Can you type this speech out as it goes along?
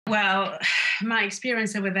Well, my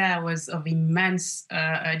experience over there was of immense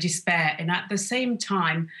despair and at the same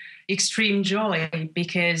time, extreme joy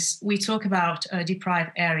because we talk about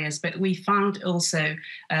deprived areas, but we found also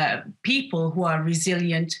people who are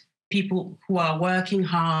resilient, people who are working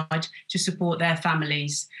hard to support their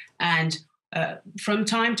families. And from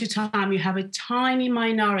time to time, you have a tiny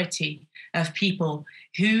minority of people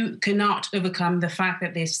who cannot overcome the fact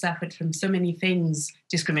that they've suffered from so many things,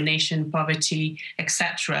 discrimination, poverty,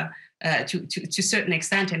 etc., to a certain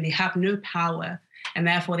extent, and they have no power. And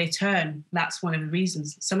therefore, they turn, that's one of the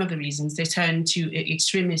reasons, some of the reasons, they turn to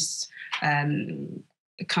extremist,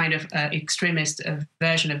 extremist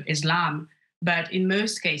version of Islam. But in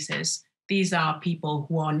most cases, these are people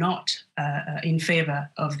who are not in favor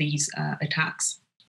of these attacks.